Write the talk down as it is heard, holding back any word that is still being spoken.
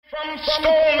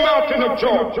Stone Mountain of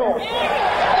Georgia.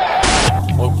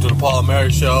 Welcome to the PnM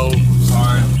show.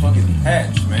 Sorry, I'm fucking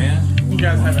hatched, man. You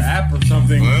guys have an app or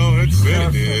something? Well, it said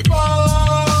it did.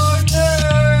 Colorado.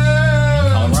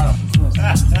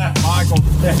 Michael.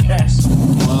 What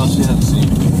else you haven't seen?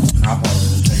 I probably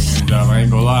didn't take any job, I ain't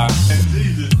gonna lie. Hey,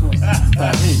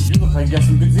 you look like you got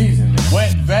some good Z's in there.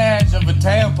 Wet badge of a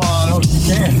tampon. Oh, you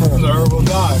can. It's a herbal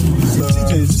dog.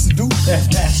 TJ, is this a dude?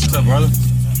 What's up, brother?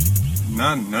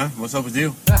 None. What's up with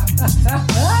you? Yeah,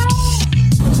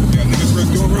 niggas been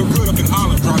doing real good up in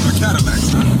Harlem, driving a Cadillac,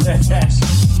 son.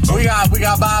 We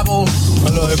got Bible.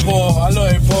 Hello, Yeah,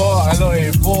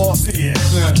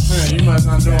 you must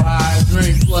not know how I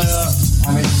drink, player. I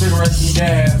need cigarettes and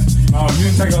gas. Oh, you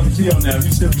didn't take off the key on that.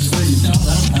 You still asleep. No,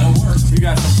 that'll work. We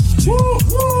got some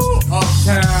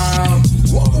uptown.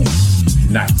 Whoa.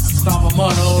 Nice. Stomp a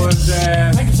mud over his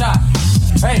ass. Take a shot.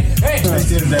 Hey.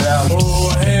 That out. Oh,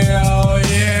 hell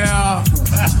yeah.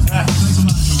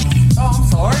 Oh, I'm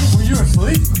sorry. Were you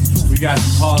asleep? We got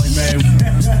some Polly Mae.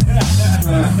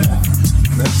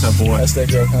 That's a boy. That's that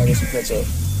girl. Can I get some ketchup?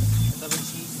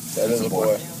 That is a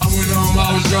boy. I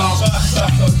was drunk.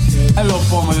 Hello,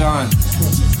 Parmesan.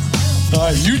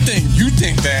 You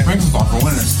think that? Bring some for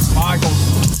winners. Michael,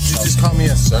 you just call me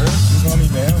a sir? You know me,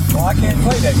 man. Well, I can't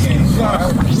play that game.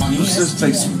 Let's just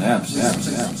take some naps.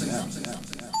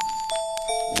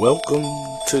 Welcome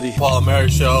to the PnM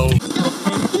show.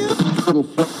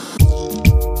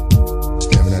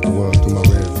 Staring at the world through my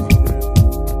rear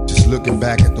view. Just looking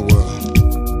back at the world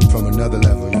from another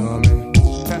level, you know what I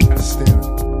mean? Staring.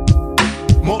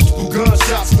 Multiple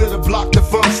gunshots, split a block, the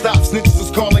fun stops. Snitches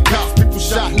was calling cops, people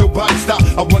shot, nobody stopped.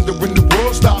 I wonder when the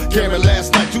world stopped. Cameron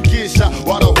last night, 2 kids shot,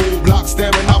 while the whole block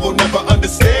staring. I will never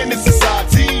understand this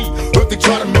society. But they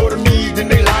try to murder me, then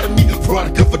they lie to me.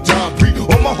 Veronica for John Bree,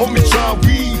 all my homies try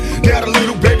weed. Now the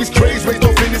little baby's crazy, raised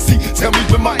on fantasy. Tell me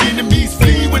when my enemies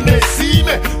flee when they see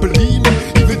me. Believe me,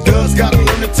 even thugs gotta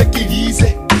learn to take it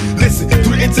easy. Listen,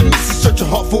 through the intimacy, search your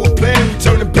heart for a plan. We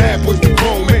turning bad boys to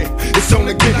grown men. It's on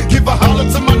again. Give a holler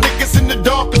to my niggas in the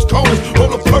darkest corners.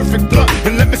 Roll a perfect blunt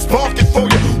and let me spark it for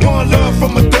you. One love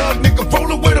from a thug nigga,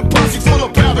 rolling with a posse full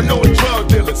of paranoid drug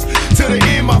dealers. To the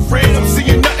end, my friends, I'm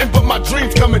seeing nothing but my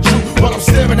dreams coming true. While I'm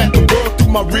staring at the world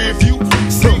through my rear view.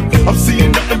 See, I'm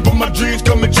seeing nothing but my dreams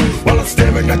coming true. While I'm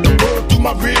staring at the world through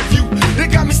my rear view. They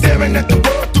got me staring at the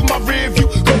world through my rear view.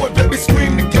 Go and baby,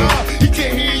 scream to God, he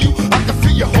can't hear you. I can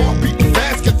feel your heart beating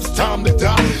fast, guess it's time to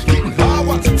die. Getting high,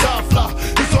 watching time fly.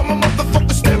 It's all my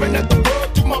motherfuckers staring at the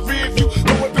world through my rear view.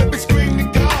 Go and baby, scream to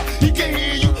God, he can't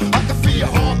hear you. I can feel your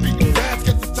heart beating fast,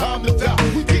 guess it's time to die.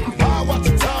 We getting high,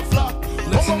 watching time fly.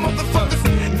 All my motherfuckers.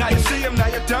 Now you see them, now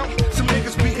you don't. Some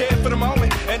niggas be here for the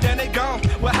moment, and then they gone.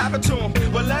 What happened to them?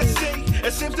 Well, let's see.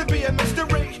 It seems to be a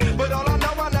mystery. But all I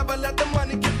know, I never let the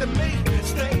money get to me.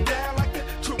 Stay down like the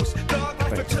truest thug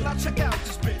life until I check out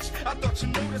this bitch. I thought you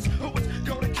knew this. Who was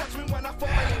gonna catch me when I fall?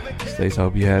 Stace, I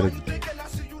hope you had a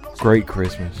great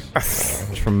Christmas.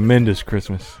 Tremendous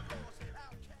Christmas.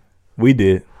 We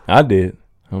did. I did.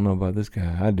 I don't know about this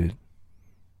guy. I did.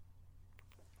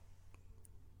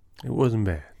 It wasn't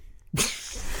bad.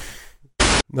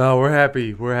 No, we're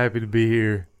happy. We're happy to be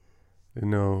here. You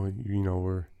know,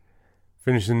 we're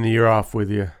finishing the year off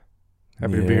with you.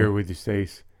 Happy to be here with you,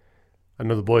 Stace. I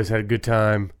know the boys had a good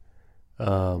time.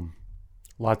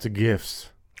 Lots of gifts,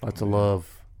 lots of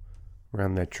love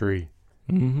around that tree.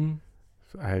 Mm-hmm.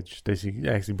 Stacy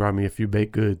actually brought me a few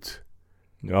baked goods.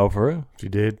 Oh, for real? She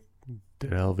did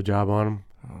a hell of a job on them.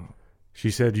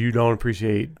 She said you don't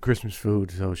appreciate Christmas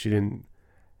food, so she didn't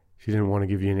want to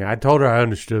give you any. I told her I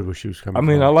understood where she was coming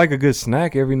from. I like a good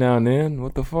snack every now and then.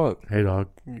 What the fuck? Hey, dog.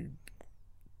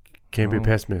 Can't be a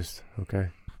pessimist, okay?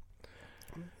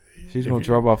 She's going to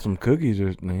drop off some cookies or,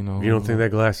 If you don't think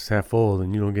that glass is half full,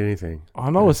 then you don't get anything. I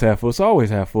know it's half full. It's always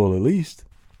half full at least.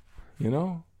 You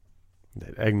know?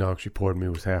 That eggnog she poured me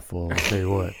was half full. I'll tell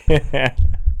you what.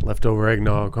 Leftover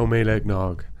eggnog, homemade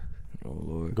eggnog. Oh,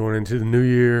 Lord. Going into the new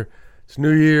year. It's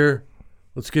New Year.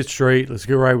 Let's get straight. Let's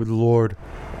get right with the Lord.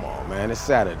 Come on, man. It's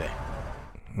Saturday.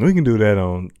 We can do that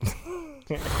on...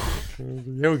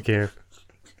 Yeah, we can.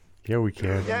 Yeah, we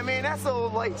can. Yeah, I mean, that's all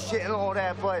light shit and all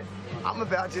that, but I'm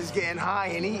about just getting high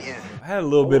and eating. I had a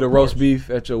little bit of roast beef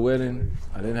at your wedding.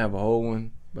 I didn't have a whole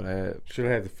one, but I had... Should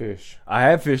have had the fish. I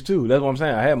had fish, too. That's what I'm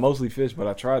saying. I had mostly fish, but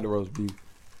I tried the roast beef.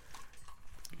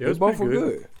 Yeah, it was both were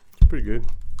good. good. It's pretty good.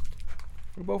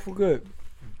 They both were good.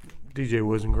 DJ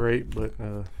wasn't great, but...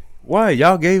 Why?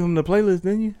 Y'all gave him the playlist,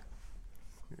 didn't you?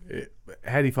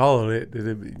 Had he followed it,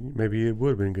 maybe it would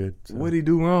have been good. So. What'd he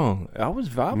do wrong? I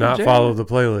was not follow the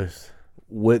playlist.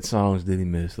 What songs did he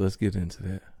miss? Let's get into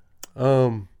that.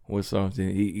 What songs?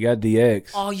 You got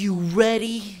DX. Are you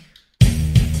ready?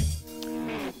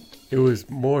 It was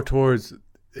more towards.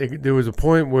 There was a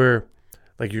point where,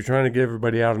 like, you're trying to get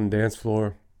everybody out on the dance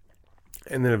floor,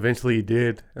 and then eventually he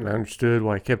did, and I understood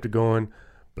why he kept it going.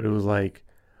 But it was like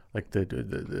the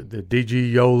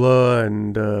DG Yola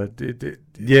and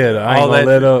Yeah, I ain't all gonna that.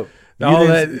 let up. All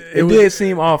that It did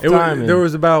seem off timing.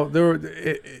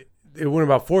 It went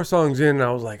about 4 songs in, and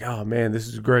I was like, oh man, this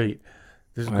is great.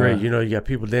 This is great. You know, you got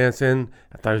people dancing.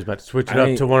 I thought he was about to switch it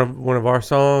up to one of our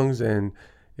songs, and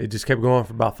it just kept going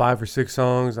for about 5 or 6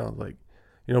 songs. I was like,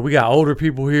 you know, we got older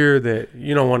people here that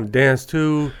you don't want to dance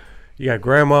to. You got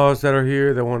grandmas that are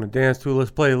here that want to dance to.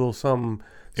 Let's play a little something.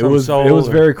 It was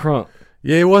very crunk.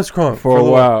 Yeah, it was crunk for a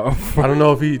while. I don't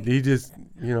know if he just,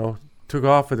 you know, took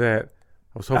off of that.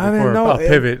 I was hoping for a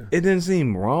pivot. It didn't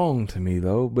seem wrong to me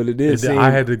though, but it did seem.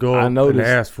 I had to go up and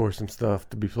ask for some stuff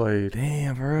to be played.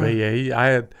 Damn, bro. But yeah,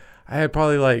 I had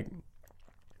probably like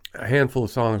a handful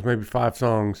of songs, maybe 5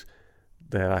 songs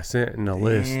that I sent in a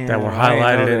list that were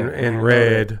highlighted in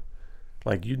red.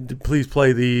 Like, you please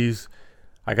play these.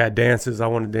 I got dances. I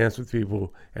want to dance with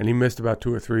people, and he missed about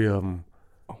 2 or 3 of them.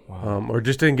 Oh, wow. Or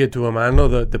just didn't get to him. I know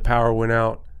the power went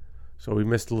out, so we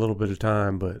missed a little bit of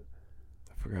time, but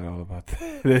I forgot all about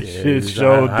that. That shit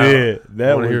sure did.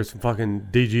 I want to hear some fucking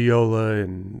DG Yola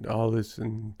and all this,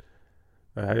 and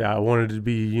I wanted it to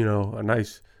be, you know, a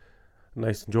nice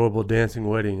enjoyable dancing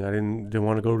wedding. I didn't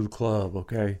want to go to the club.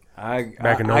 Okay, I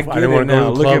didn't want to go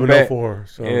to the club in 04.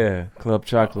 So yeah, Club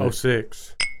Chocolate.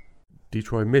 06.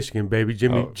 Detroit, Michigan, baby.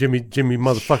 Jimmy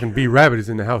motherfucking B Rabbit is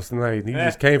in the house tonight. He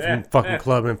just came from fucking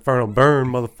Club Inferno. Burn,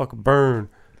 motherfucker, burn.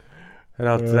 Head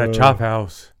out to that chop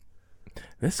house.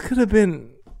 This could have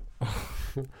been.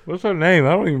 What's her name? I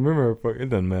don't even remember her. It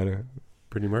doesn't matter.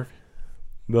 Brittany Murphy?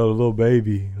 No, the little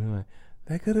baby.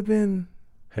 That could have been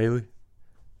Haley.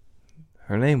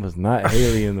 Her name was not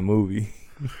Haley in the movie.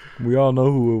 We all know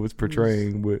who it was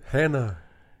portraying, but Hannah.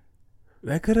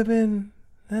 That could have been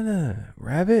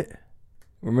Rabbit.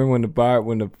 Remember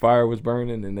when the fire was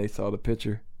burning and they saw the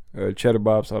picture? Cheddar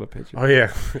Bob saw the picture. Oh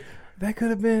yeah, that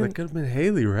could have been. That could have been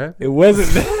Haley, right? It wasn't.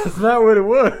 That's not what it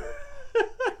was.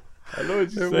 I know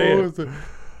what you're saying.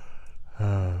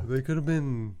 They could have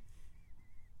been.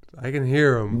 I can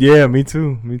hear them. Yeah, me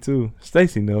too.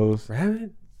 Stacy knows.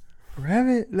 Rabbit.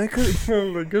 That could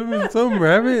have been some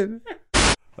rabbit.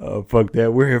 Oh, fuck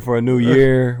that. We're here for a new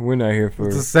year. We're not here for.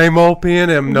 It's the same old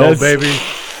PnM, baby.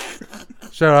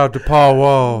 Shout out to Paul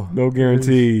Wall. No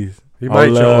guarantees. He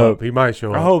might show up.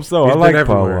 I hope so. I like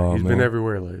Paul Wall. He's been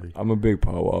everywhere lately. I'm a big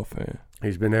Paul Wall fan.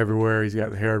 He's been everywhere. He's got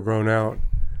the hair grown out.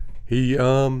 He's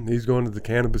going to the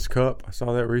Cannabis Cup. I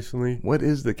saw that recently. What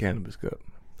is the Cannabis Cup?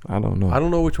 I don't know. I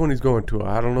don't know which one he's going to.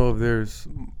 I don't know if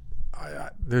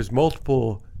there's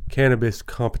multiple cannabis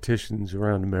competitions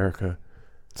around America.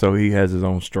 So he has his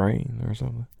own strain or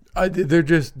something?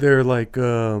 They're like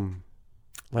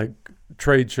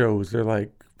trade shows. They're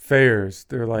like fairs.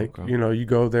 They're like, you know, you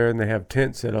go there and they have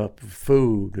tents set up with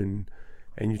food and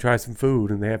you try some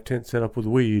food, and they have tents set up with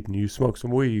weed and you smoke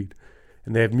some weed,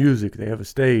 and they have music. They have a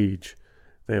stage.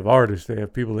 They have artists. They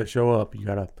have people that show up. You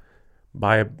got to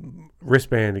buy a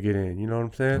wristband to get in. You know what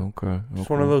I'm saying? Okay. It's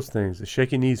one of those things. The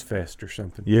Shaky Knees Fest or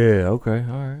something. Yeah, okay.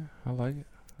 All right. I like it.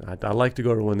 I like to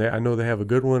go to one. I know they have a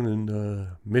good one in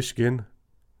Michigan,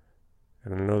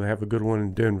 and I know they have a good one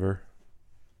in Denver.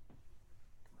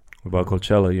 What about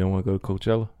Coachella? You don't want to go to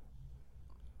Coachella?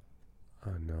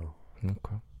 No.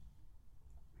 Okay.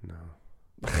 No.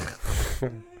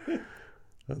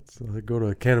 Let's go to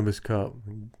a Cannabis Cup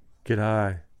and get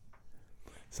high.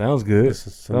 Sounds good.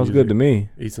 Sounds good to me.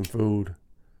 Eat some food.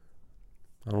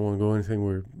 I don't want to go anything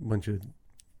where a bunch of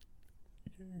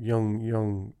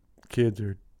young kids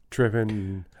are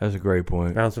tripping. That's a great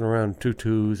point. Bouncing around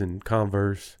tutus and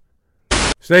Converse.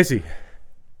 Stacy,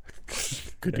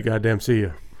 good to goddamn see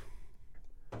you.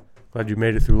 Glad you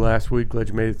made it through last week. Glad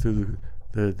you made it through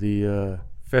the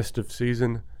festive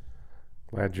season.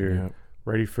 Glad you're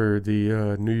ready for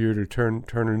the new year to turn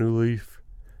a new leaf.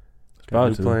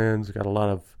 Got new plans. Got a lot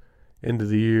of end of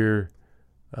the year.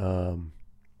 Some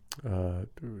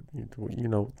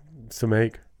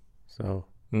ache. So.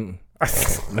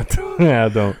 I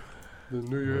don't. The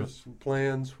New Year's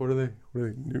plans. What are they?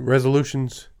 New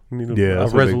resolutions. You need a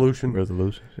resolution.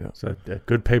 Resolutions. Yeah. It's a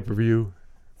good pay-per-view.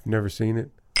 Never seen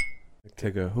it.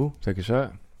 Take a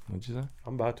shot. What'd you say?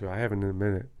 I'm about to. I haven't in a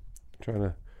minute. I'm trying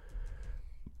to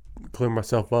clear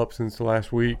myself up since the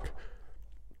last week.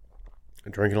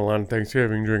 I'm drinking a lot of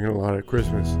Thanksgiving, drinking a lot of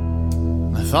Christmas.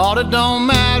 I thought it don't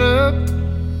matter,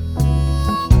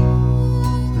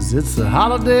 'cause it's the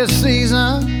holiday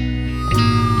season.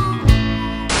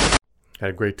 Had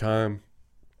a great time.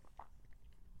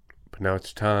 But now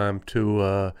it's time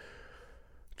to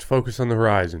focus on the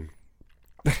horizon.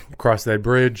 Cross that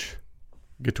bridge,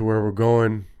 get to where we're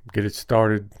going, get it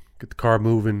started, get the car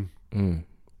moving,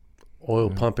 oil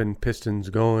pumping,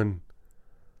 pistons going,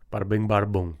 bada bing,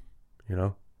 bada boom, you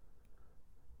know?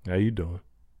 How you doing?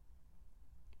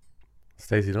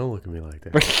 Stacy, don't look at me like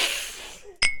that.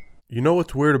 You know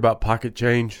what's weird about pocket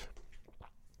change?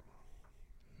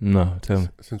 No, tell me.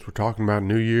 Since we're talking about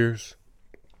New Year's,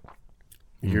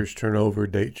 years turn over,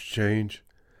 dates change.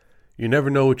 You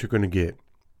never know what you're going to get.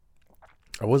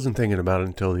 I wasn't thinking about it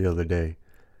until the other day,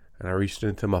 and I reached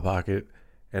into my pocket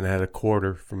and I had a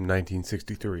quarter from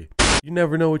 1963. You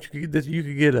never know what you could get. You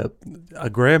could get a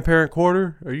grandparent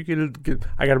quarter, or you could get.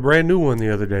 I got a brand new one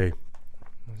the other day.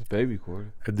 It's a baby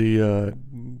quarter. The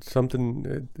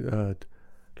something. Don't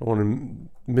want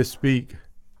to misspeak.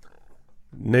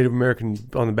 Native American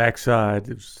on the backside.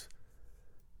 It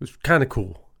was kind of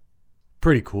cool,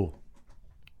 pretty cool.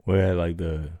 Where like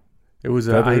the. It was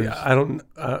I don't.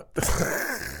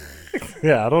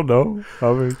 Yeah, I don't know.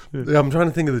 I'm trying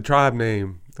to think of the tribe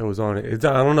name that was on it.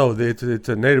 I don't know. It's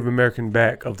a Native American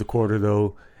back of the quarter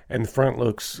though, and the front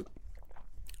looks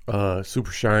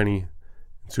super shiny,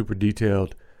 super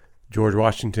detailed. George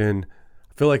Washington.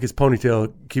 I feel like his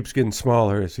ponytail keeps getting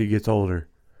smaller as he gets older.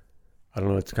 I don't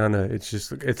know. It's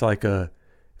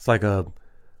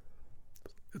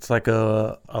like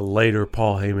a later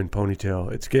Paul Heyman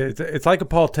ponytail. It's like a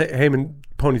Paul Heyman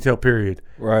ponytail period,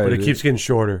 right? But it keeps getting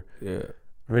shorter. Yeah.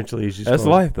 Eventually, he's just that's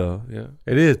life, though. Yeah,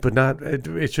 it is, but not.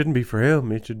 It shouldn't be for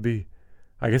him. It should be.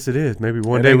 I guess it is. Maybe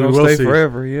one day we will stay see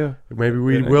forever. Yeah. Maybe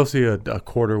we will see a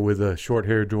quarter with a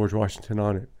short-haired George Washington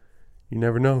on it. You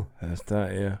never know. That's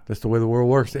that. Yeah. That's the way the world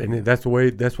works, and that's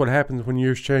what happens when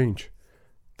years change.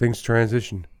 Things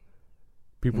transition.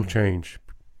 People change.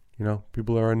 You know,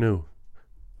 people are anew.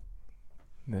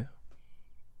 Yeah.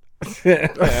 I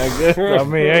guess. I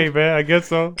mean, hey, man, I guess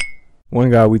so.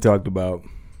 One guy we talked about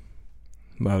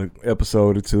an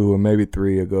episode or two or maybe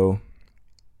 3 ago.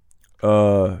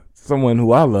 Someone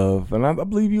who I love, and I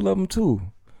believe you love him too.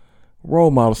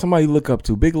 Role model, somebody you look up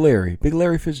to, Big Larry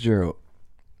Fitzgerald.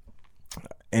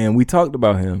 And we talked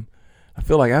about him. I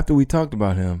feel like after we talked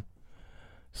about him,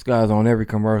 this guy's on every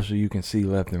commercial you can see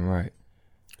left and right.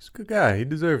 He's a good guy. He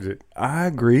deserves it. I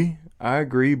agree,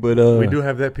 but we do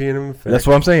have that PnM effect. That's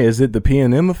what I'm saying. Is it the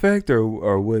PnM effect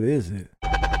or what is it?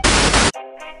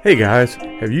 Hey guys,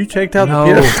 have you checked out the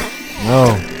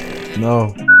PnM?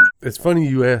 No. It's funny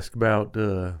you ask about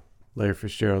Larry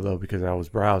Fitzgerald though, because I was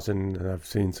browsing and I've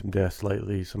seen some deaths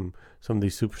lately. Some of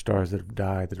these superstars that have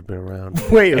died that have been around.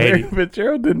 Wait, Larry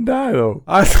Fitzgerald didn't die though.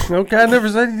 I never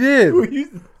said he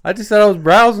did. I just said I was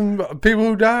browsing people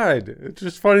who died. It's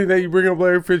just funny that you bring up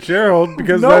Larry Fitzgerald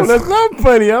because that's not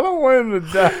funny. I don't want him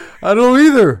to die. I don't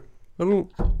either. I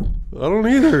don't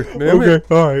either.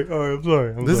 Okay, all right. I'm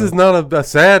sorry. This is not a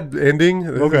sad ending.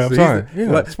 I'm sorry.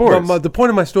 Yeah, sports. The point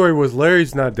of my story was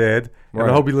Larry's not dead, and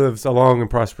I hope he lives a long and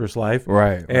prosperous life.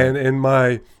 Right. And in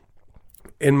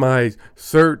my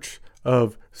search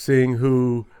of seeing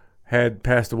who had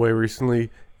passed away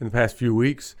recently in the past few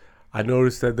weeks, I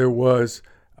noticed that there was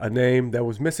a name that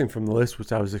was missing from the list,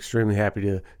 which I was extremely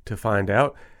happy to find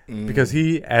out, because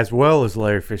he, as well as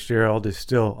Larry Fitzgerald, is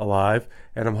still alive,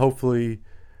 and I'm hoping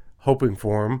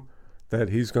for him that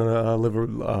he's going to live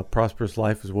a prosperous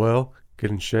life as well, get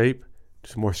in shape, do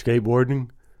some more skateboarding,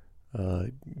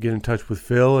 get in touch with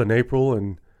Phil and April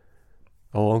and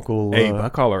Uncle Ape. I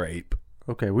call her Ape.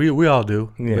 Okay, we all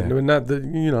do. Yeah. But not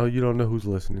you don't know who's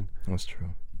listening. That's true.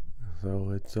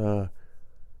 So it's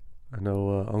I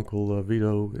know Uncle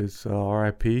Vito is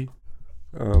R.I.P.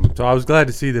 So I was glad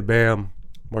to see that Bam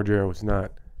Margera was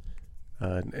not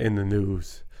in the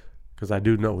news, because I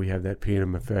do know we have that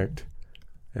PnM effect,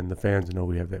 and the fans know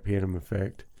we have that PnM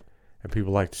effect, and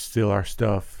people like to steal our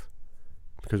stuff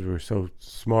because we're so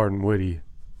smart and witty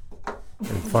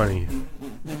and funny.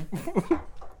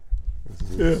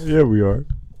 Yeah, we are.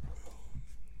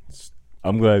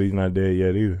 I'm glad he's not dead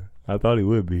yet either. I thought he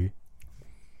would be.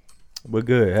 But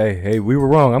good. Hey, we were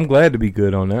wrong. I'm glad to be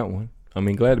good on that one. I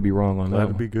mean, glad to be wrong on that one.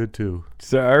 Glad to be good too.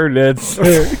 Sir, that's...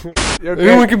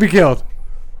 Anyone can be killed.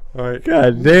 All right.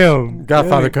 God damn.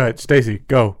 Godfather cut. Stacy,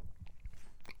 go.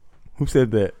 Who said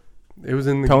that? It was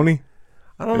in the... Tony?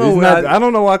 I don't know. I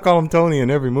don't know why I call him Tony in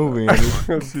every movie.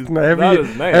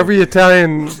 Every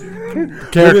Italian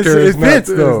character it fits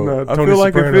though. I feel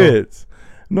like it fits.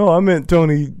 No, I meant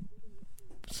Tony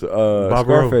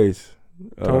Scarface.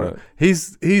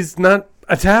 He's not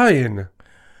Italian.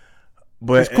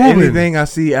 But anything I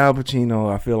see Al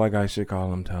Pacino, I feel like I should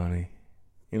call him Tony.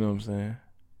 You know what I'm saying?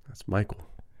 That's Michael.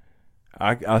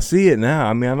 I see it now.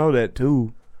 I mean, I know that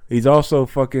too. He's also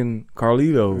fucking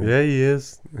Carlito. Yeah, he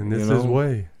is, and this is his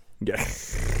way. Yeah,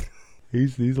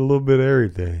 he's a little bit of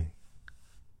everything.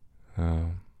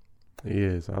 He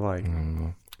is. I like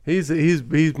him. He's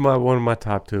one of my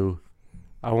top two.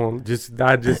 He's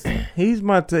in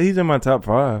my top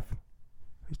 5.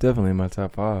 He's definitely in my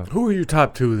top 5. Who are your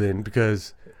top two then?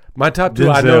 Because my top two,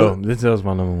 Denzel. I know Denzel's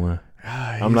my number 1.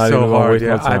 I'm not so even gonna waste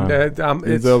hard. my time.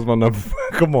 Denzel's my number.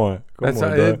 Come on,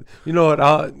 dog. You know what?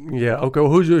 Okay.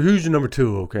 Well, who's your number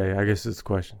 2? Okay, I guess that's the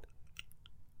question.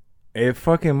 It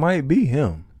fucking might be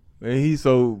him.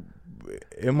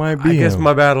 It might be. I guess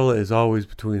my battle is always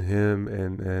between him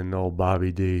and old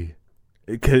Bobby D.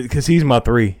 Because he's my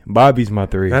 3. Bobby's my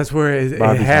 3. That's where it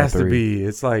has to be.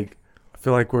 It's like I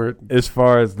feel like we're as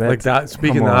far as that. Like that,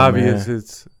 speaking the obvious, man.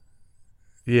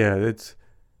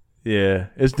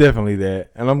 It's definitely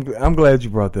that, and I'm glad you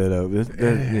brought that up.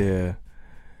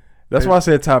 That's why I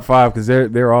said top 5 because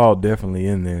they're all definitely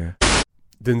in there.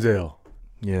 Denzel.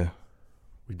 Yeah,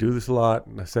 we do this a lot,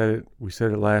 and I said it. We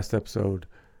said it last episode.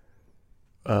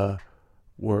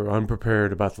 We're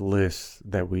unprepared about the lists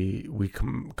that we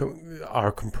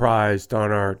are comprised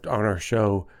on our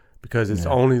show because it's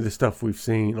only the stuff we've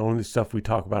seen, only the stuff we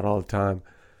talk about all the time.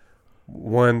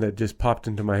 One that just popped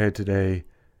into my head today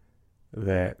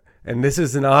and this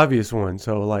is an obvious one,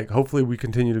 so like hopefully we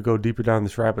continue to go deeper down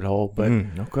this rabbit hole, but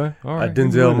okay, all right, a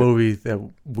Denzel movie that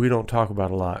we don't talk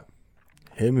about a lot.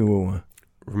 Hit me with one.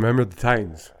 Remember the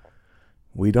Titans.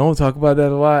 We don't talk about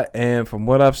that a lot, and from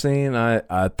what I've seen,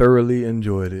 I thoroughly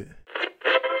enjoyed it.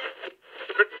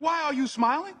 Why are you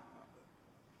smiling?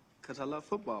 Because I love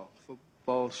football.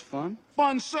 Football's fun.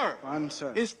 Fun, sir. Fun,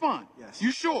 sir. It's fun. Yes.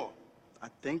 You sure? I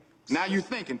think. Now you're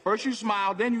thinking. First you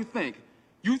smile, then you think.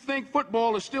 You think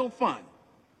football is still fun?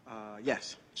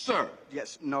 Yes. Sir?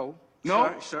 Yes. No.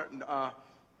 No? Sir. Well,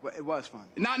 it was fun.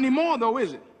 Not anymore, though,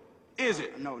 is it? Is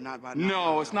it? No, not by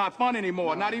No, it's not fun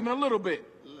anymore. Not even a little bit.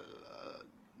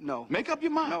 No. Make up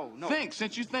your mind. No. Think.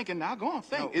 Since you're thinking, now go on.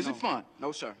 Think. No, Is it fun?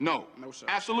 No, sir. No. No, sir.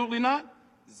 Absolutely not?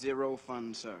 Zero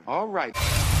fun, sir. All right.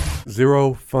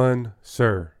 Zero fun,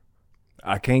 sir.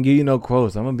 I can't give you no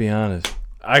quotes. I'm gonna be honest.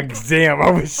 I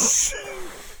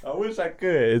wish I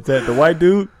could. Is that the white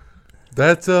dude?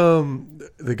 That's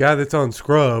the guy that's on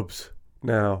Scrubs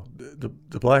now.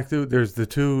 The black dude. There's the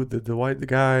two, the white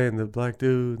guy and the black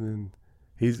dude, and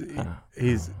he's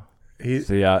Scrubs. Have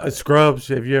you ever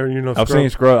Scrubs? I've seen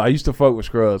Scrubs. I used to fuck with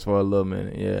Scrubs for a little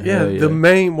minute. Yeah.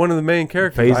 One of the main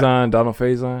characters. Donald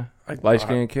Faison, light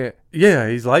skinned cat. Yeah,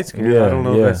 he's light skinned. I don't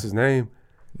know if that's his name.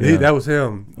 Yeah. That was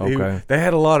him. Okay. They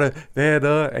had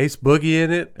Ace Boogie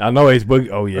in it. I know Ace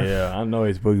Boogie. Oh yeah, I know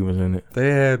Ace Boogie was in it.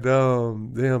 They had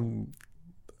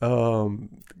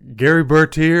Gary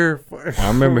Bertier. I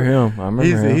remember him.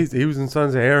 He was in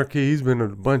Sons of Anarchy. He's been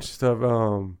in a bunch of stuff.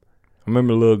 I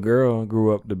remember a little girl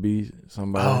grew up to be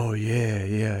somebody. Oh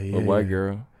yeah. A white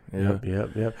girl. Yep.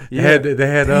 Yeah. They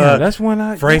had that's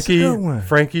one. Frankie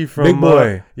from Big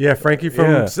Boy. Frankie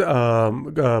from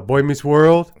Boy Meets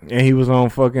World, and he was on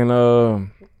fucking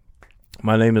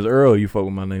My Name Is Earl. You fuck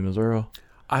with My Name Is Earl.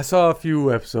 I saw a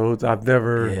few episodes. I've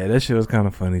never. Yeah, that shit was kind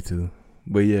of funny too.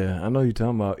 But yeah, I know you're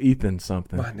talking about Ethan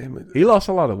something. He lost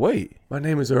a lot of weight. My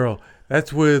Name Is Earl.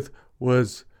 That's with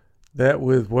what's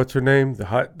her name? The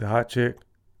hot chick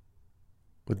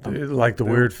with the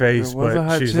weird face,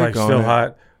 but she's like still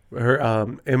hot. Her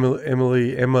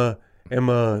Emma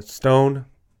Stone.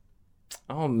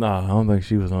 I don't think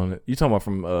she was on it. You talking about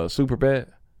from Superbad?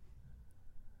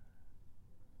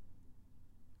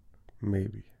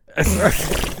 Maybe.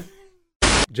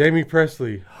 Jamie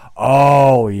Presley.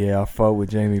 Oh yeah, I fuck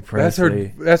with Jamie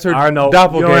Presley. That's her. I know.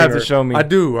 Doppelganger. You don't have to show me. I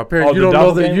do. Apparently, you don't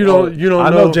know that. You don't. I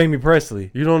know Jamie Presley.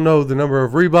 You don't know the number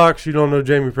of Reeboks. You don't know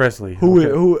Jamie Presley.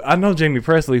 Who? I know Jamie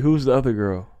Presley. Who's the other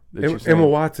girl? Emma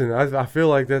Watson. I feel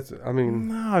like that's. I mean,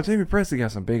 no, Jamie Presley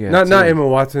got some big ass. Not Emma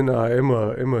Watson.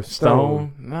 Emma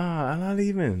Stone. Nah, not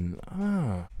even.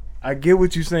 I get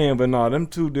what you're saying, but no, them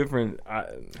two different.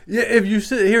 Yeah, if you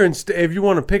sit here and if you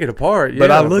want to pick it apart, but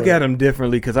I look at them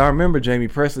differently because I remember Jamie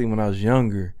Presley when I was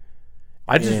younger.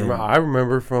 I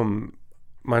remember from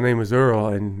My Name Is Earl,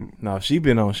 and no, she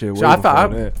been on shit.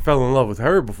 I fell in love with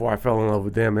her before I fell in love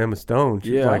with Emma Stone.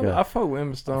 I fuck with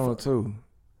Emma Stone too.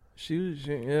 She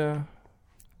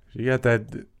got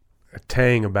that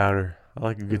tang about her. I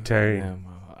like a good tang. Damn,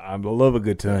 I love a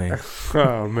good tang.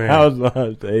 Oh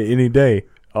man, any day,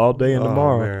 all day and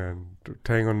tomorrow. Man,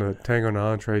 tang on the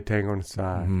entree, tang on the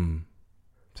side.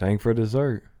 Tang for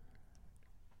dessert.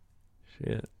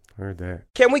 Shit, heard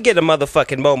that. Can we get a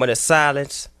motherfucking moment of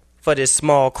silence for this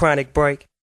small chronic break?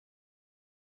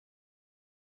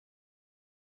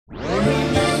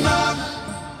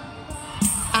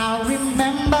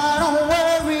 remember, don't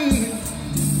worry.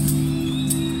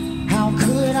 How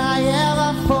could I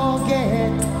ever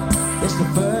forget? It's the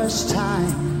first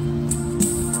time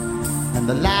and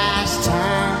the last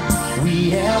time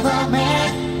we ever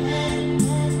met.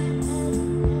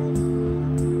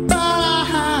 But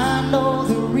I know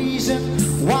the reason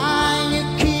why you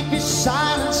keep your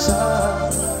silence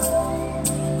up.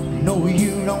 No,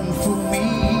 you don't fool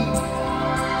me,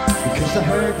 because the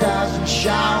hurt doesn't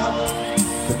shout,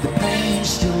 but the pain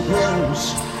still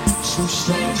grows. So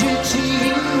stranger to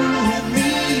you and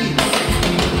me.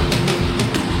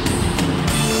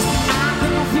 I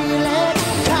can feel it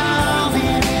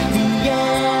coming in the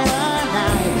air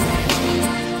tonight.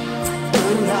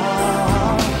 Oh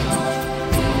Lord,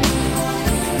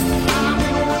 I've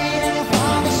been waiting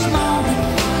for this moment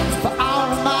for all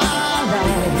of my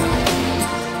life.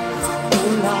 Oh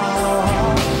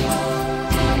Lord,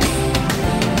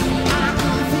 I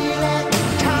can feel it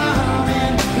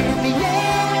coming in the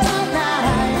air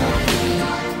tonight.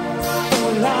 Oh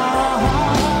Lord,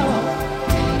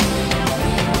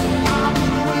 I've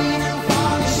been waiting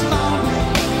for this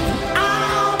moment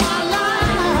all my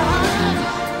life.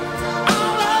 Oh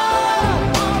Lord,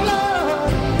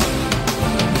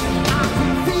 I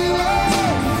can feel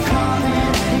it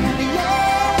coming in the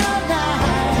air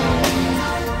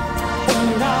tonight. Oh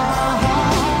Lord,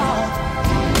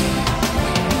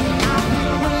 I've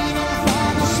been waiting for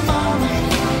this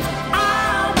moment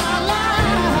all my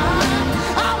life.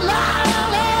 Oh Lord, I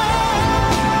can feel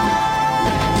it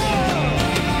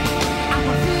coming in the air. I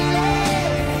can feel it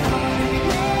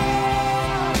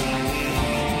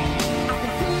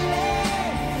coming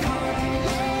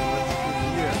in the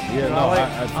air. Yeah, no,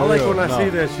 I like when I see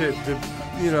that shit.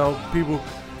 People,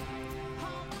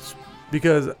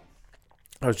 because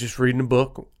I was just reading a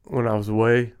book when I was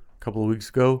away a couple of weeks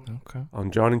ago. Okay. On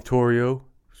Johnny Torrio,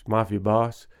 who's mafia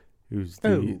boss. Who's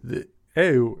the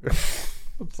I'm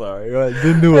sorry. I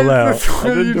didn't do it loud.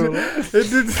 I didn't do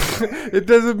it. It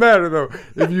doesn't matter though.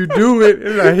 If you do it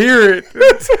and I hear it,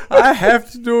 I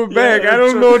have to do it back. I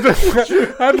don't know.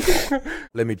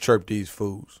 Let me chirp these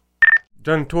fools.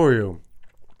 Johnny Torrio,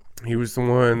 he was the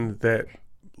one that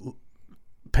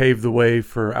paved the way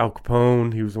for Al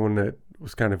Capone. He was the one that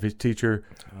was kind of his teacher.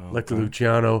 Lecter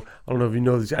Luciano. I don't know if you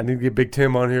know this. I need to get Big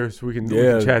Tim on here so we can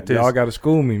chat this. Y'all got to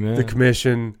school me, man. The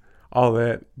commission, all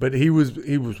that. But he was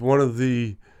one of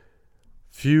the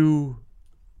few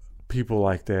people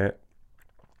like that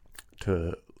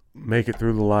to make it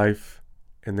through the life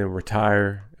and then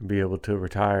retire and be able to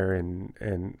retire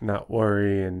and not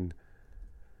worry and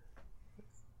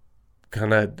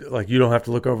kind of like you don't have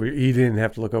to look over. He didn't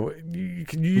have to look over.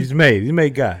 He's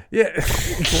made guy. Yeah.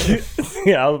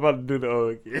 Yeah, I was about to do the O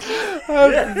again.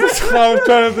 That's why I was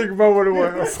trying to think about what it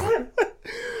was.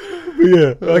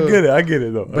 Yeah, I get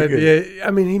it though. But yeah,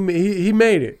 I mean, he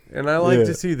made it, and I like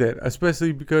to see that,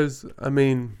 especially because I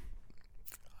mean,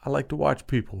 I like to watch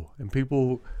people, and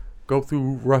people go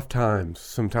through rough times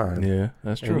sometimes. Yeah,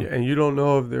 that's true. And you don't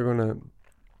know if they're gonna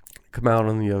come out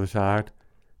on the other side.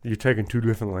 You're taking two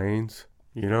different lanes.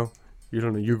 You know, you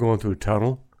don't know. You're going through a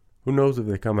tunnel. Who knows if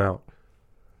they come out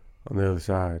on the other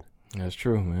side? That's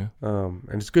true, man. And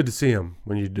it's good to see them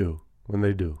when they do,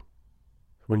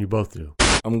 when you both do.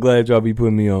 I'm glad y'all be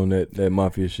putting me on that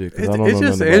mafia shit. Cause I don't It's know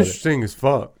just nothing about interesting as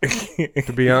fuck,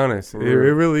 to be honest. It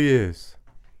really is.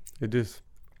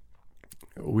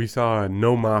 We saw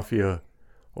no mafia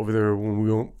over there when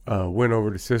we went over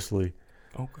to Sicily.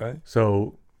 Okay.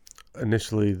 So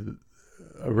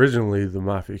originally the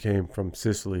mafia came from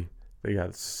Sicily. They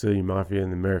got the Sicilian mafia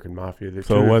and the American mafia.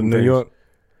 So it wasn't New York?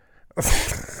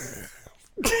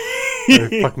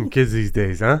 They're fucking kids these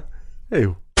days, huh? Hey.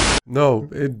 No,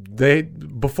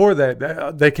 before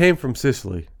that they came from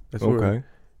Sicily. That's okay.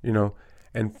 Where,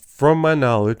 and from my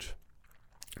knowledge,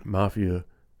 mafia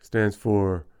stands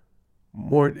for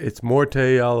it's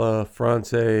Morte alla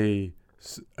France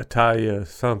Italia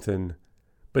something.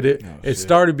 But it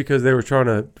started because they were trying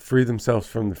to free themselves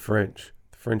from the French.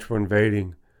 The French were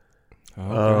invading.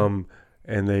 Okay.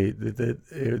 And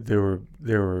there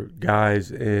were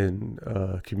guys in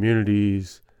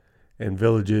communities and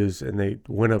villages, and they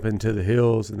went up into the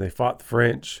hills and they fought the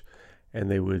French,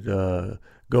 and they would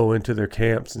go into their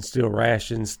camps and steal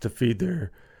rations to feed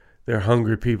their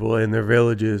hungry people in their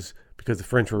villages because the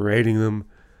French were raiding them.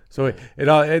 So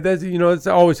it's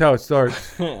always how it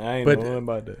starts. I ain't know nothing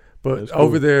about that. But cool.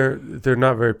 Over there, they're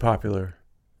not very popular.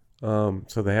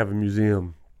 So they have a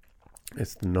museum.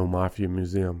 It's the No Mafia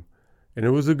Museum, and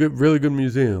it was a really good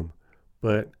museum.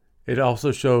 But it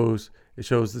also shows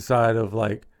the side of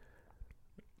like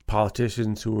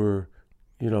politicians who were,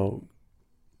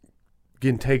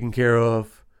 getting taken care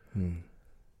of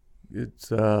It's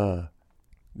the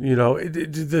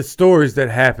stories that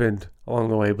happened along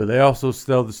the way, but they also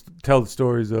tell the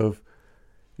stories of,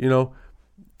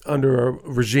 under a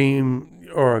regime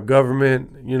or a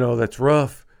government, that's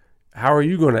rough. How are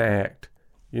you going to act?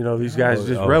 These guys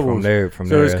just rebels. From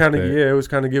so there, it's kind of it was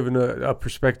kind of giving a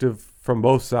perspective from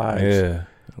both sides. Yeah,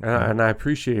 and I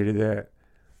appreciated that.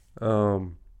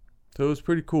 So it was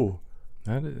pretty cool.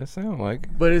 That sounds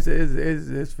like. But it's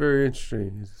very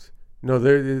interesting.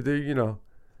 They're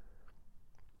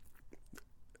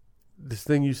this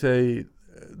thing you say,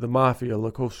 the mafia,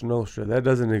 La Cosa Nostra, that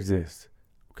doesn't exist.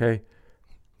 Okay,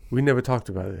 we never talked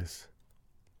about this.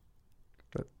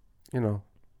 But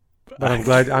But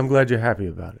I'm glad you're happy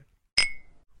about it.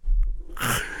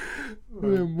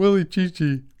 Willie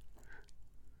Chi-Chi.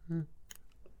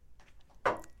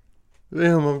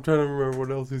 Damn, I'm trying to remember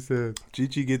what else he said.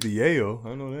 Chi-Chi get the yayo.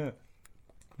 I know that.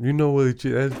 You know Willie Chi.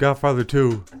 That's Godfather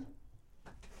 2.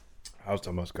 I was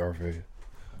talking about Scarface.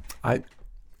 I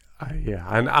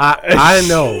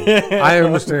know. I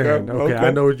understand. Okay,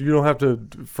 I know you don't have to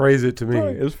phrase it to me.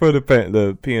 It's for the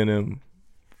PnM.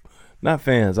 Not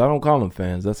fans. I don't call them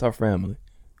fans. That's our family.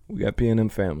 We got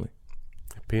PnM family.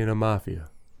 PnM Mafia.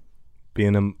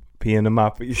 PnM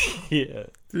Mafia. Yeah.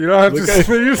 You don't have to say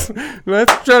it.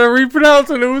 Let's try to repronounce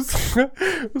it.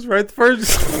 It was right the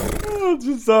first. I was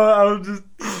just.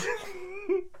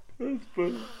 That's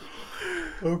funny.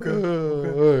 Okay.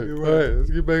 All right.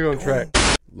 Let's get back on track.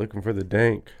 Looking for the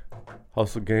dank.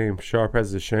 Hustle game. Sharp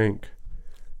as a shank.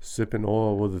 Sipping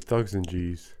oil with the thugs and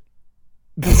G's.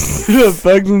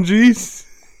 Thugs and G's?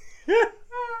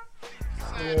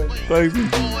 Thugs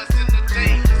and G's.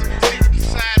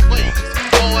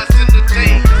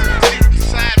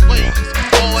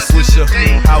 Swisher,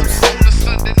 house,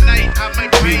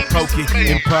 big pokey,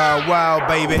 Empire Wild,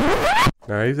 baby.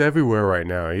 Nah, he's everywhere right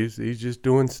now. He's just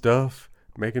doing stuff,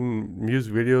 making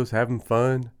music videos, having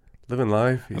fun, living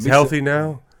life. He's healthy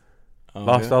now.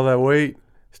 Lost all that weight.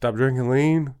 Stopped drinking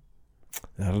lean.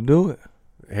 That'll do it.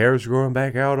 Hair's growing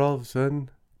back out all of a sudden.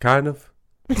 Kind of.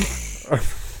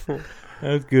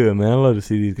 That's good, man. I love to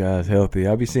see these guys healthy.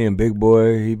 I be seeing Big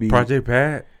Boy. He be Project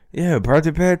Pat. Yeah,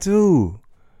 Project Pat too.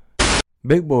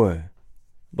 Big Boy.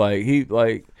 He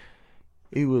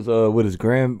was with his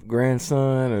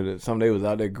grandson, or some day was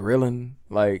out there grilling.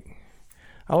 I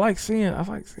like seeing that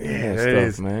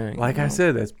stuff, man. Like I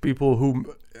said, that's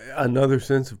another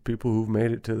sense of people who've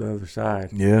made it to the other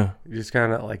side. Yeah. Just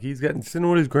kind of he's sitting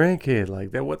with his grandkid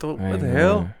like that. What the Man.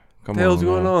 hell? What the hell's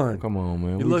going on? Come on,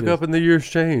 man. You look up and the years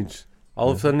change.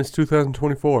 All of a sudden it's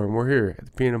 2024 and we're here at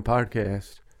the PnM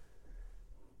Podcast.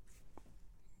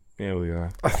 Yeah, we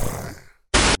are.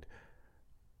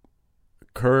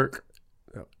 Kirk,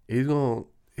 he's gonna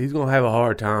have a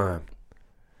hard time.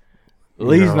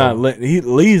 Lee's not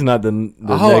the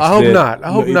I hope not.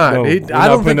 I hope not. No, I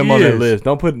don't think him he on that is. list.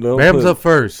 Bam's up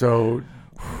first, so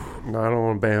no, I don't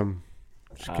want Bam.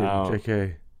 Just kidding,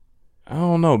 JK. I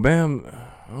don't know, Bam.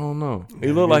 I don't know.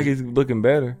 He look like he's looking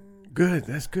better. Good.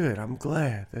 That's good. I'm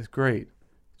glad. That's great.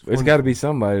 It's got to be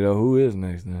somebody though. Who is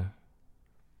next now?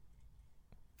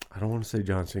 I don't want to say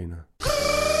John Cena.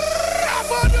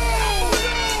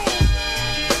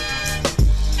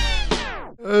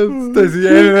 Stacey,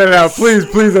 edit that out. Please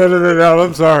edit that out.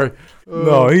 I'm sorry.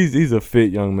 No, he's a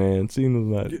fit young man. Cena's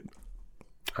not.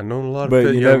 I know a lot of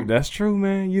fit young. That's true,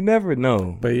 man. You never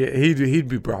know. But yeah, he'd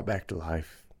be brought back to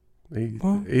life.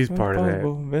 He's part of that.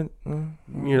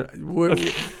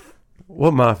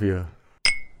 What mafia?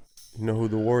 You know who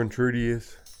the Warren Trudy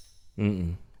is?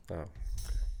 Mm-mm. Oh.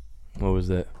 What was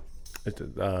that?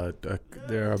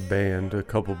 They're a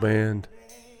couple band.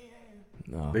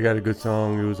 No. They got a good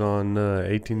song. It was on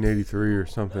 1883 or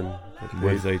something.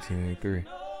 What is 1883?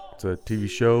 It's a TV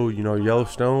show. You know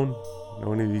Yellowstone? You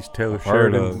know any of these Taylor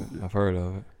Sheridan? I've heard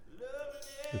of it.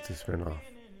 It's a spinoff.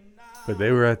 But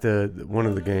they were at one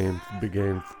of the games, big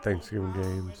games, Thanksgiving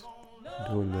games,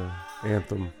 doing the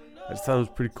anthem. I just thought it was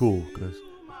pretty cool because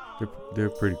they're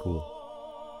pretty cool.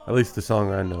 At least the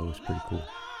song I know is pretty cool.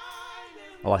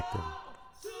 I like them.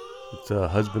 It's a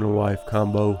husband and wife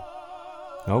combo.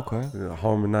 Okay.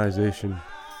 Harmonization.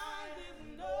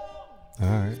 All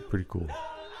right. It's pretty cool.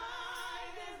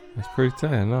 That's pretty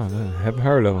tight. No, I haven't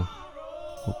heard of them.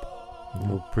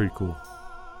 Pretty cool.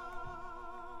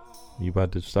 You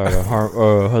about to start a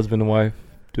husband and wife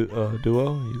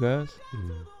duo, you guys?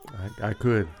 I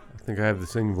could. I think I have the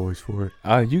singing voice for it.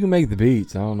 You can make the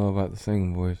beats. I don't know about the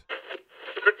singing voice.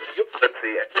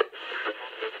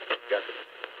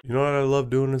 You know what I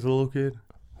loved doing as a little kid?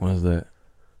 What is that?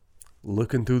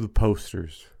 Looking through the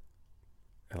posters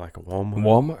at like a Walmart.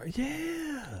 Walmart?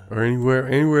 Yeah. or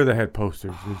anywhere that had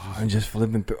posters. And just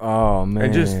flipping through. Oh man,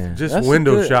 and just That's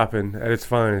window shopping at its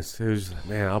finest. It was,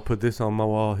 man, I'll put this on my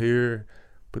wall here,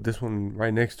 put this one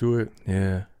right next to it.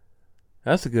 Yeah,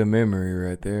 that's a good memory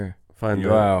right there.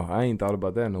 Wow, I ain't thought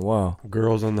about that in a while.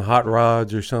 Girls on the hot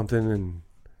rods or something, and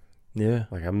yeah,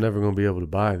 like I'm never gonna be able to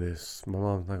buy this. My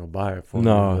mom's not gonna buy it for me.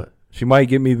 No, she might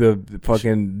get me the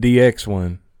fucking DX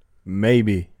one,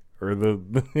 maybe, or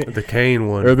the cane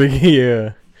one, or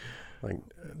the like.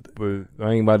 But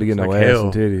I ain't about to get no like ass hell.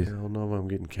 and titties. I don't know if I'm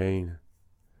getting cane.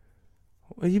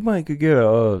 Well, you could get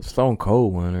a Stone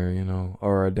Cold one,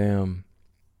 or a damn.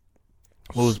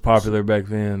 What was popular back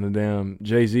then? The damn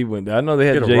Jay-Z one. I know they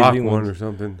had get a Jay-Z rock ones. one or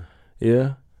something.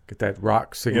 Yeah. Get that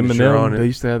rock signature Eminem, on it. They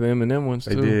used to have the Eminem ones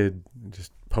too. They did.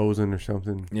 Just posing or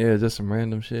something. Yeah, just some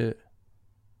random shit.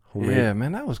 Homemade. Yeah,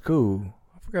 man, that was cool.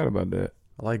 I forgot about that.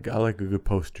 I like a good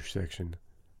poster section.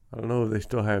 I don't know if they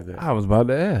still have that. I was about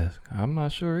to ask. I'm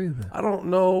not sure either. I don't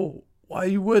know why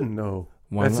you wouldn't know.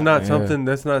 Why That's not? not something.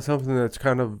 That's not something that's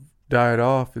kind of died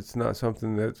off. It's not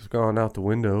something that's gone out the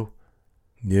window.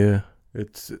 Yeah.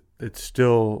 It's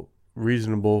still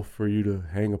reasonable for you to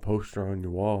hang a poster on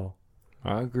your wall.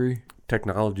 I agree.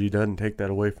 Technology doesn't take that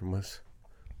away from us.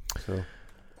 So,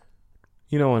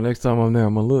 you know what? Next time I'm there,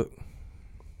 I'm gonna look.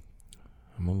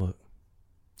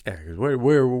 Yeah, because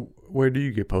where do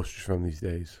you get posters from these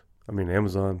days? I mean,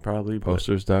 Amazon probably.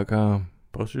 Posters.com.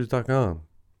 Posters.com.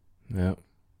 Yep.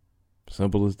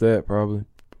 Simple as that, probably.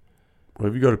 Well,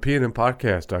 if you go to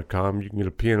PnMpodcast.com, you can get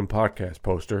a PnM podcast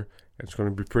poster. It's going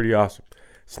to be pretty awesome.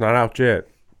 It's not out yet,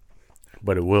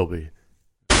 but it will be.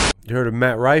 You heard of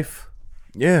Matt Rife?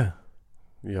 Yeah.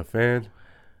 You a fan?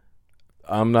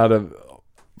 I'm not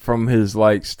from his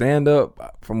stand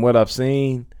up, from what I've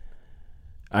seen,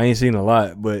 I ain't seen a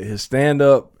lot, but his stand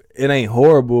up, it ain't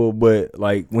horrible, but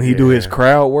like when he do his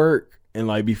crowd work and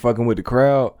like be fucking with the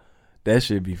crowd, that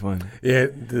should be funny. Yeah,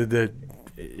 the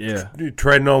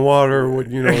treading on water,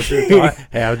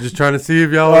 hey, I was just trying to see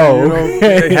if y'all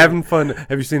are having fun.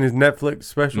 Have you seen his Netflix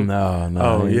special? No.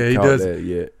 Oh, yeah, he does. That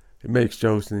yet. He makes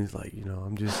jokes and he's like,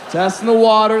 I'm just testing the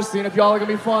water, seeing if y'all are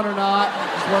gonna be fun or not.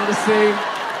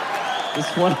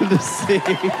 Just wanted to see.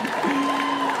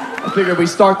 I figured we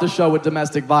start the show with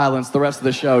domestic violence. The rest of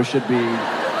the show should be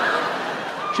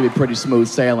pretty smooth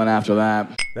sailing after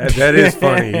that. That is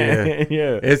funny. Yeah,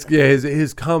 yeah. It's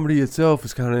his comedy itself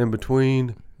is kind of in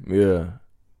between. Yeah,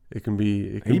 it can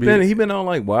be. He been on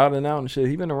like Wild 'N Out and shit.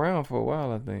 He been around for a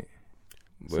while, I think.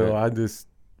 So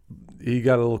he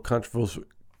got a little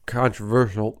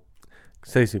controversial.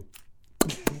 Stacey,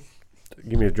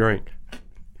 give me a drink.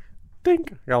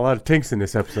 Tink. Got a lot of tinks in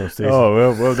this episode, Stacey.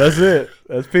 Oh, well, that's it.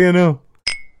 That's PnM.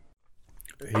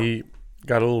 He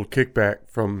got a little kickback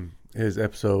from his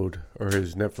episode or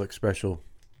his Netflix special.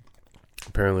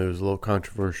 Apparently, it was a little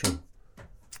controversial.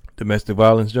 Domestic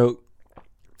violence joke?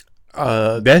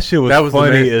 That shit was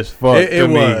funny as fuck to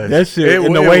me. That shit,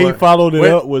 and the way he followed it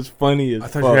up was funny as fuck.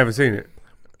 I thought you haven't seen it.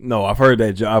 No, I've heard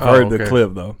that joke. I've heard the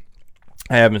clip, though.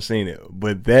 I haven't seen it.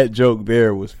 But that joke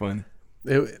there was funny.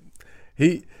 I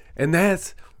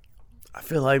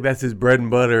feel like that's his bread and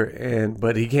butter,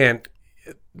 but he can't.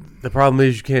 The problem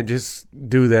is you can't just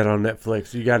do that on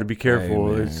Netflix. You got to be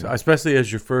careful, especially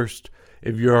as your first.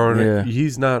 If you're on it,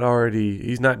 he's not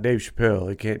Dave Chappelle.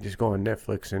 He can't just go on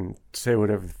Netflix and say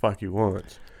whatever the fuck he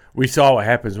wants. We saw what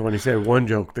happens when he said one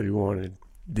joke that he wanted.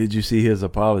 Did you see his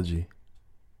apology?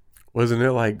 Wasn't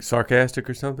it like sarcastic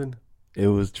or something? It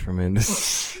was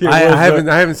tremendous. I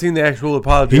haven't seen the actual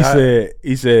apology.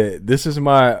 He said, "This is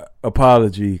my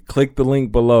apology. Click the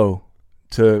link below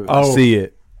to see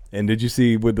it." And did you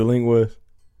see what the link was?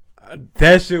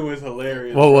 That shit was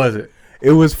hilarious. What was it?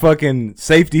 It was fucking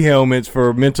safety helmets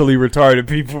for mentally retarded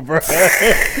people, bro.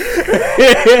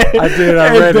 I did.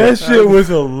 I read that shit was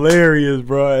hilarious,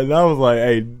 bro. And I was like,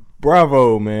 "Hey,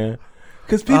 bravo, man."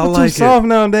 Because people too soft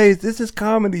nowadays. This is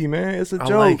comedy, man. It's a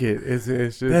joke. I like it. It's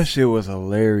just, that shit was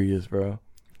hilarious, bro.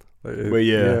 But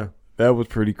yeah, that was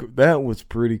pretty cool. That was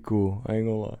pretty cool. I ain't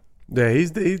gonna lie. Yeah,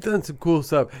 he's done some cool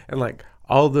stuff. And like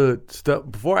all the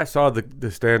stuff before I saw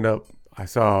the stand up, I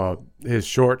saw his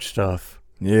short stuff.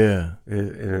 Yeah, in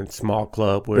a small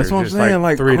club where that's what it's I'm saying,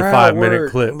 like 3 to 5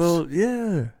 minute clips.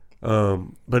 Yeah.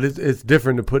 But it's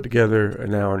different to put together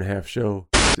an hour and a half show.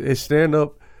 His stand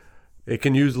up, it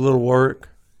can use a little work.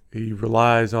 He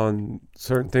relies on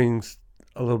certain things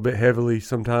a little bit heavily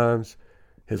sometimes.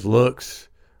 His looks,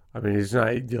 I mean, it's not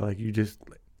like you just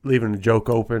leaving a joke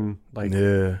open.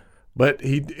 But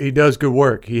he does good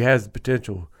work. He has the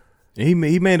potential. He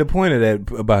made a point of that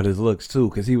about his looks too,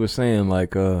 because he was saying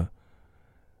like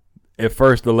at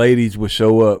first the ladies would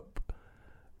show up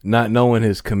not knowing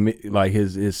his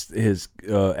his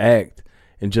act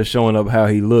and just showing up how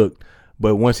he looked.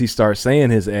 But once he starts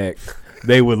saying his act,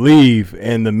 they would leave,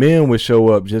 and the men would show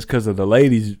up just because of the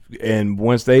ladies. And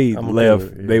once they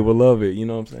left, they would love it. You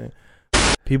know what I'm saying?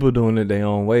 People doing it their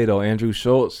own way though. Andrew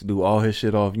Schultz do all his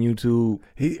shit off YouTube.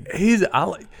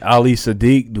 Ali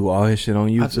Sadiq do all his shit on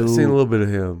YouTube. I've seen a little bit of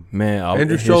him. Man,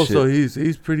 Andrew Schultz, so he's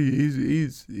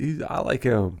I like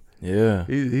him. Yeah,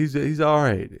 he's all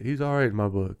right. He's all right in my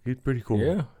book. He's pretty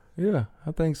cool. Yeah,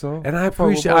 I think so. And I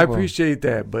appreciate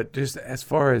that. But just as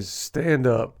far as stand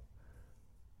up,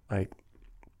 like,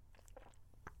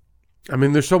 I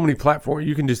mean, there's so many platforms.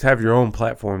 You can just have your own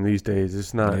platform these days.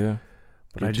 It's not. Yeah.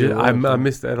 But I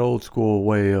miss that old school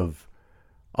way of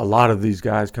a lot of these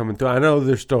guys coming through. I know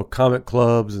there's still comic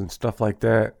clubs and stuff like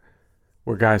that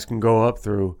where guys can go up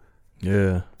through.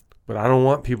 Yeah. But I don't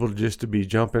want people just to be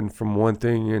jumping from one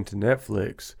thing into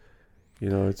Netflix. You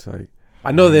know, it's like,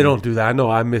 I know they don't do that. I know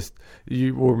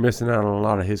we're missing out on a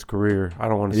lot of his career. I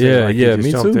don't want to say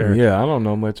me too. There. Yeah, I don't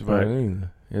know much about it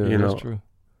either. Yeah, that's true.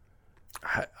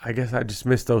 I guess I just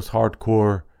miss those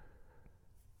hardcore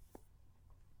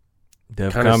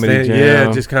Def Comedy Jam.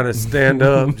 Yeah, just kind of stand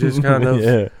up, just kind of.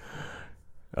 Yeah.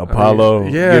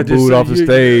 Apollo, get booed off the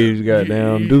stage,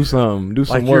 goddamn, do something, do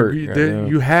some work.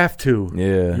 You have to.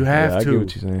 Yeah. You have to. I get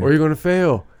what you're saying. Or you're going to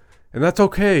fail. And that's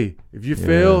okay. If you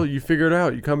fail, you figure it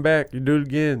out. You come back, you do it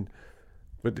again.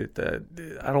 But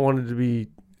I don't want it to be,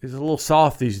 it's a little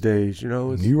soft these days, you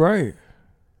know? You're right.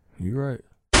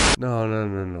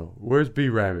 No. Where's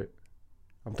B-Rabbit?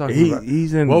 I'm talking about.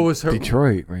 He's in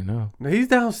Detroit right now. No, he's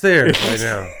downstairs right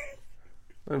now.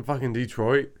 In fucking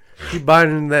Detroit. Keep buying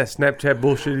into that Snapchat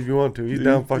bullshit if you want to. He's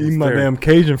down fucking Eating stairs. my damn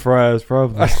Cajun fries,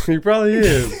 probably. He probably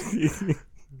is.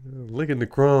 Licking the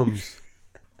crumbs.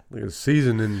 Like a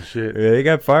seasoning and shit. Yeah, he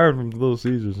got fired from Little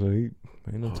Caesars, so he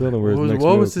ain't no telling where his next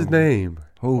What meal was his name?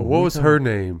 Who? What was her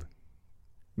name?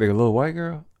 Like a little white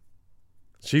girl?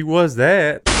 She was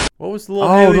that. What was the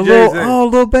little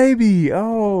little baby.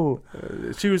 Oh.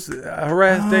 She was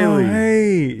harassed daily.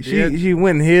 Hey. She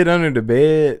went and hid under the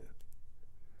bed.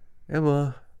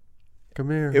 Emma, come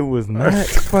here. It was not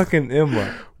fucking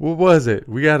Emma. What was it?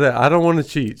 I don't want to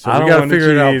cheat, so we got to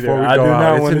figure it out before we go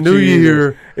out. It's a new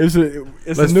year. It's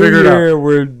a new year.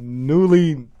 We're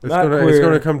newly It's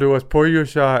going to come to us. Pour you a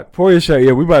shot.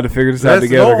 Yeah, we about to figure this out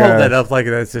together, don't guys. Hold that up like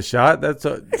that's a shot. That's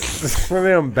a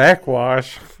damn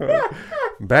backwash.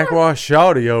 Backwash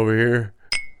shawty over here.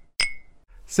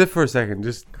 Sit for a second.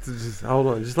 Just hold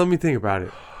on. Just let me think about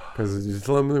it. Because just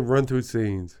let me run through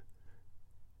scenes.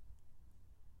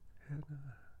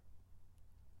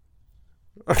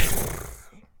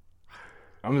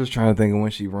 I'm just trying to think of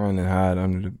when she run and hide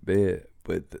under the bed,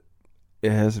 but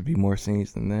it has to be more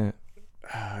scenes than that.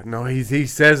 No, he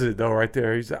says it though right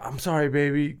there. He's like, "I'm sorry,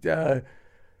 baby,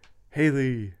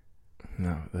 Haley."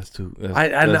 No, that's too.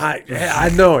 I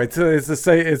know it's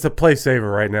a play saver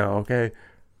right now. Okay.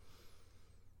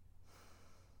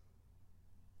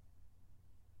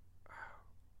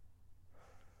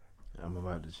 I'm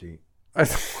about to cheat.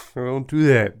 Don't do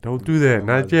that. Don't do that.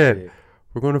 Not yet.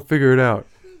 We're gonna figure it out.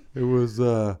 It was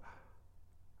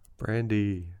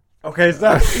Brandy. Okay,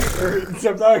 stop.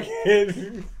 Stop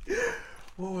talking.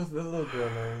 What was the little girl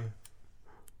name?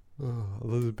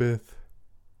 Elizabeth.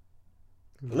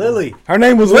 Lily. Her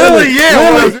name was Lily.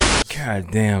 Yeah. Lily.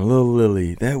 God damn, little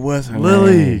Lily. That was her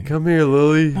Lily. name. Come here,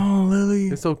 Lily. No, Lily.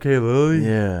 It's okay, Lily.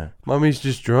 Yeah. Mommy's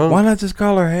just drunk. Why not just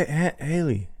call her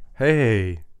Haley?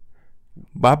 Hey.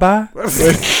 Bye-bye.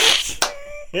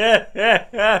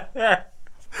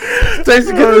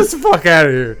 Stacey, get this fuck out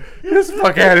of here. Get this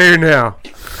fuck out of here now.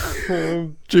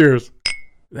 Cheers.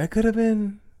 That could have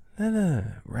been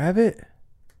Rabbit.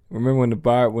 Remember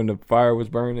when the fire was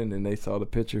burning and they saw the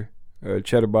picture?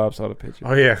 Cheddar Bob saw the picture.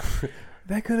 Oh yeah.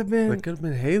 That could have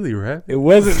been Haley, right? It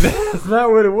wasn't. That's not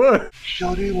what it was.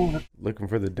 Looking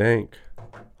for the dank.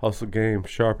 Hustle game,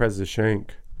 sharp as a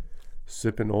shank.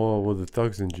 Sipping oil with the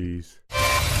thugs and G's.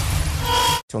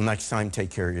 Till next time, take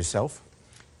care of yourself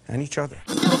and each other.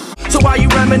 So while you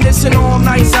reminiscing all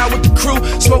nights out with the crew,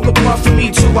 smoke a blunt for me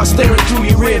too while staring through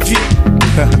your rear view.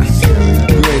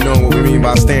 You ain't knowing what we mean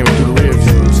by staring through the rear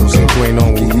view. So since you ain't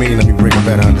knowing what we mean, let me bring a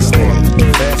better understanding.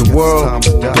 The world's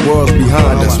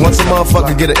behind us. Once a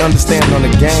motherfucker get an understanding on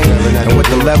the game and what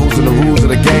the levels and the rules of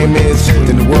the game is,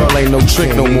 then the world ain't no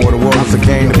trick no more. The world is a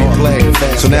game to be played.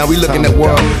 So now we looking at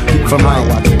world from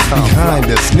like behind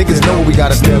us. Niggas know what we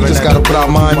gotta do. We just gotta put our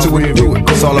mind to it and do it.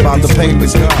 It's all about the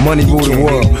papers. Money rule the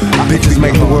world. Bitches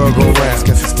make the world go round.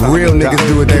 Real niggas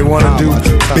do what they wanna do.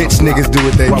 Bitch niggas do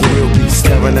what they can. I will be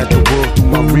staring at the world through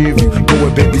my rear view. Go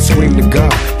and baby, scream to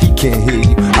God. He can't hear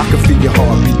you. I can feel your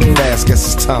heart beating fast.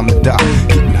 Guess it's time to die.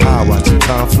 Getting high, watching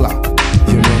time fly.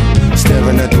 You know,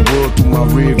 staring at the world through my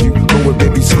rear view. Go and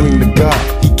baby, scream to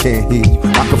God. He can't hear you.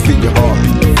 I can feel your heart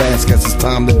beating fast. Guess it's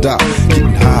time to die.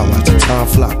 Getting high, watching time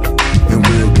fly. And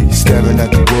we'll be staring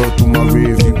at the world through my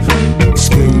rear view.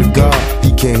 Scream to God.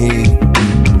 He can't hear you.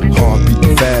 Heart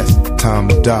beating fast. Time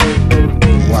to die.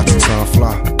 Watching time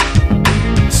fly.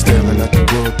 Staring at the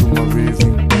world through my rear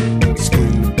view.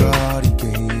 Scream to God. He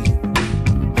can't hear you.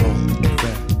 Heart beating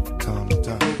fast. Time to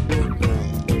die.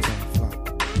 Time fly.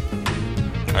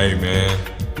 Hey man,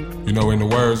 you know in the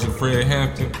words of Fred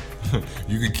Hampton,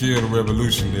 you can kill the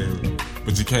revolutionary,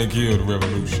 but you can't kill the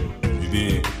revolution. You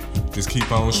did. Just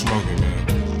keep on smoking, man.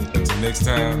 Until next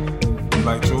time, you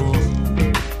like yours?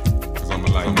 Cause I'ma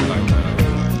like mine.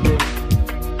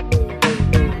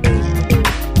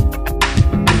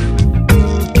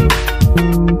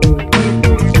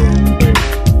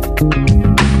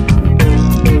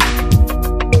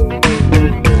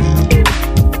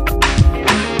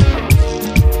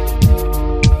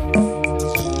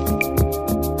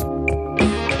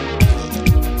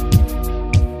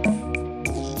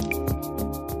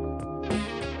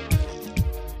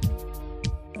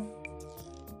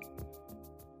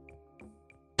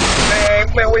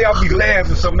 Man, where y'all be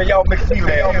laughing so man, y'all make me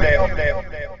laugh.